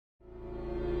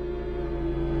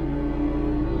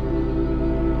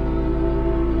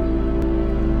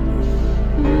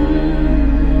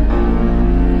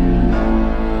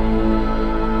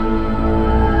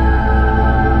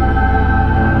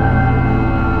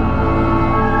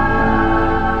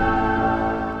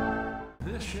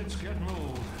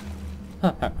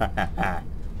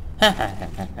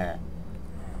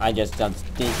I just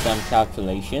did some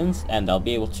calculations, and I'll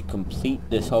be able to complete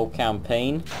this whole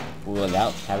campaign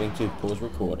without having to pause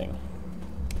recording.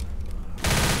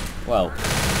 Well,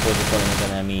 pause recording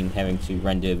again, I mean having to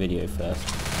render a video first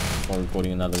before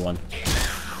recording another one.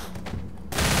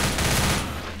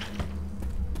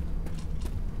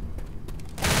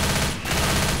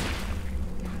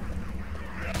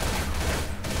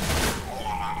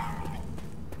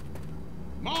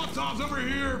 Molotov's over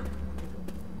here!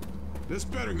 This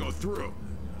better go through.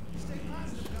 Stay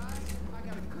positive, guys. I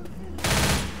got a good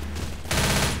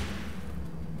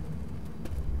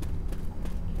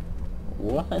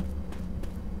What?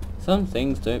 Some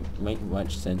things don't make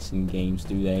much sense in games,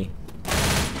 do they?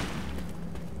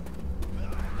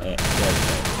 There we go.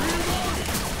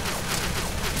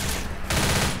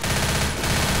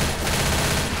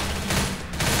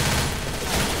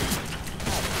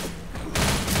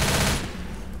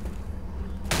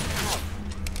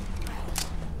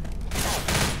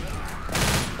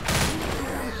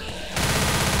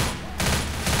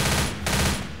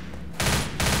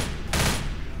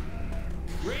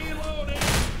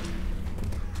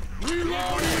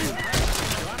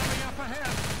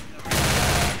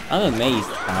 I'm amazed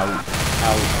how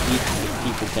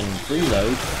people can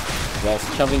reload whilst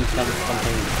shoving something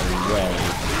away.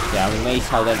 Yeah, I'm amazed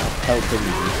how they're not helping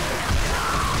me.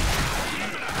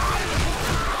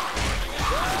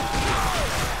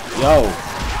 Yo,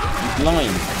 you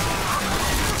blind.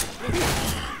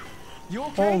 You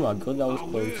okay? Oh my god, that was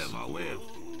close. I'll live.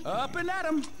 Up and at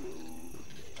him.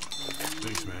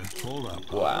 Thanks, man. Hold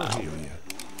up. Wow. I'll heal you.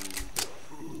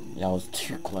 That was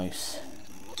too close.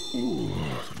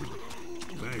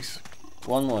 Thanks.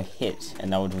 One more hit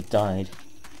and I would have died.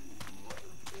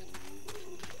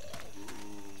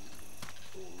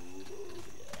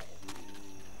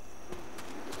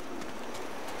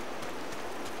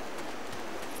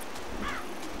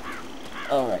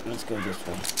 Alright, let's go this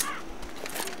way.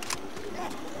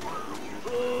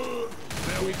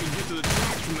 Bet we can get to the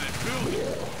tracks from that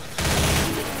building.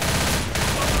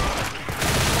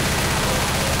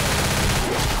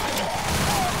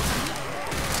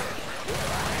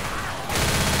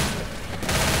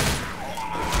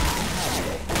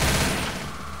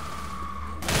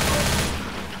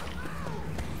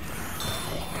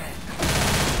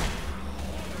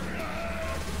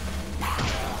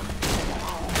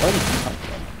 Where did you come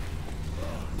from?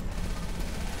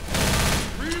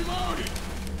 Reloading!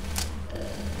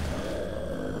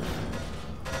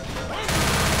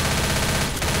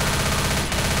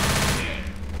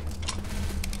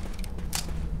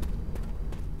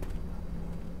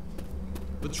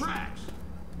 The tracks!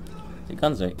 The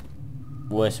guns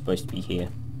were supposed to be here.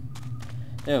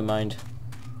 Never mind.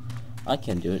 I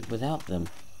can do it without them.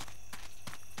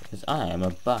 Because I am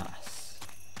a boss.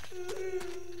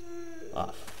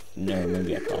 Oh, no,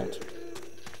 maybe I can't.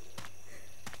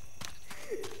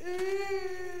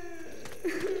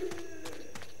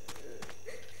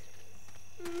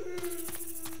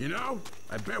 You know,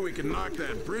 I bet we can knock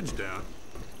that bridge down.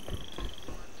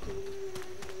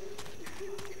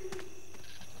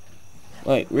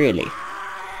 Wait, really?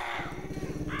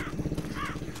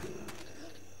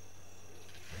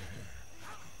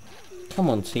 Come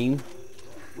on, team.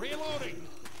 Reloading!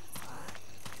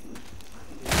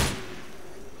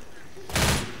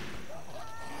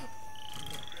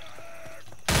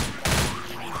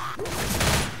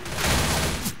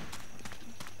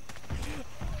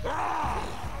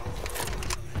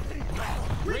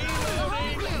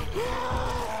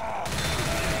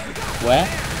 Where?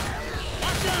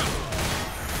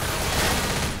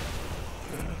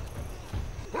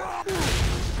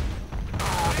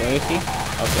 Where is he?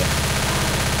 Okay.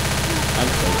 I'm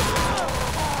safe.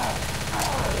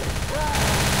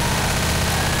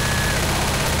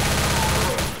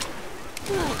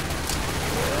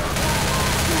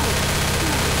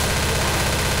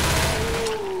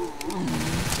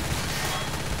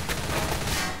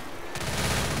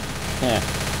 Yeah.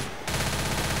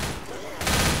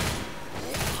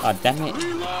 Oh, damn it.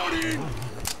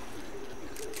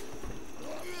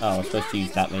 Oh, I was supposed to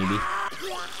use that maybe.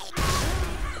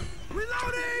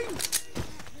 Reloading.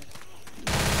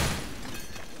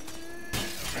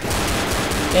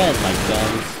 There's my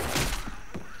guns.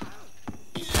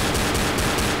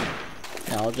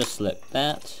 Now I'll just slip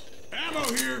that. Ammo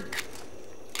here!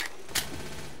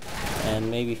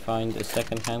 And maybe find a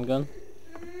second handgun.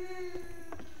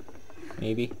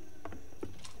 Maybe.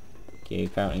 Okay,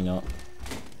 apparently not.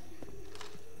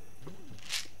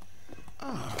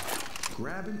 Ah,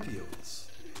 grabbing fields.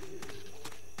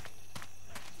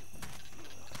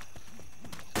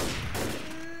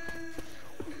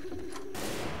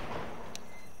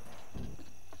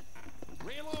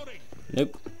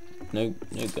 Nope. No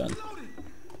gun.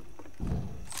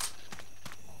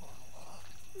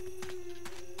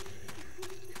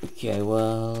 Okay,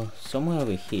 well, somewhere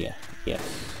over here. Yes.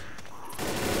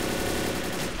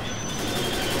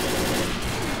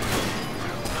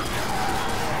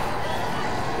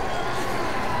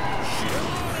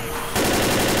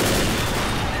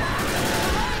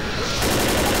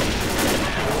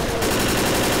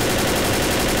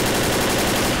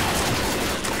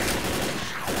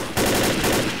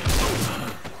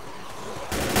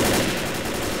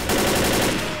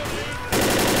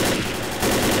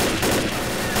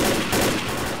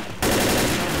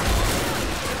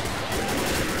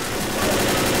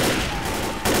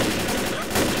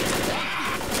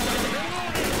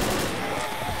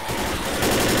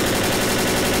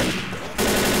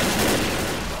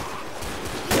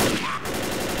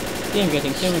 See, I'm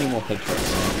getting so many more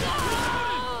pictures.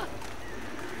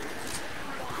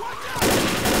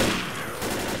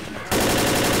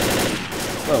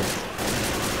 Well,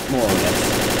 more or less.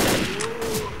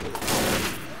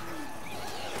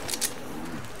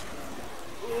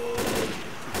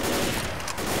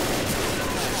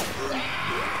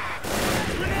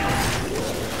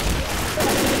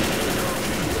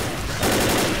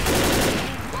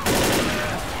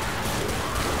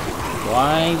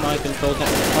 Why my controls not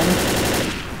respond?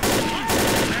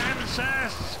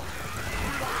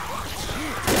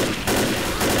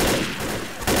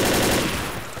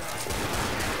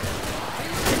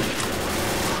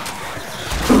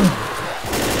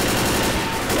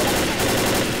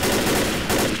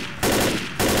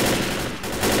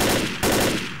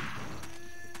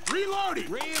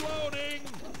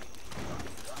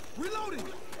 Reloading!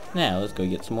 Now let's go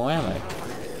get some more ammo.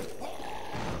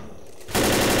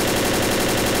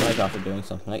 Like after doing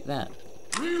something like that.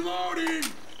 Reloading!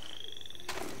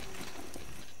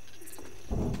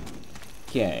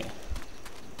 Okay.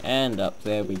 And up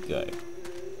there we go.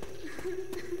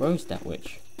 Where is that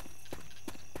witch?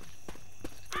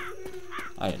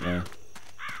 I don't know.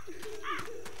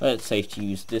 But it's safe to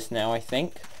use this now, I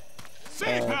think.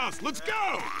 Safe house, let's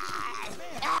go!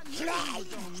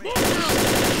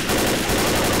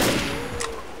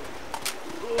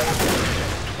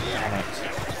 Damn it.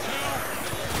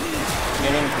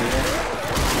 Get in here.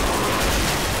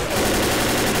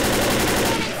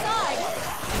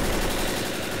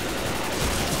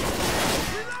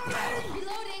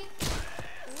 Reloading.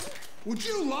 Would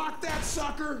you lock that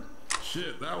sucker?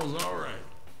 Shit, that was alright.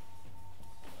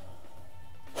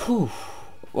 Whew.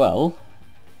 Well,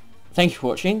 thank you for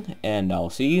watching, and I'll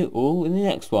see you all in the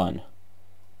next one.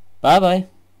 Bye bye.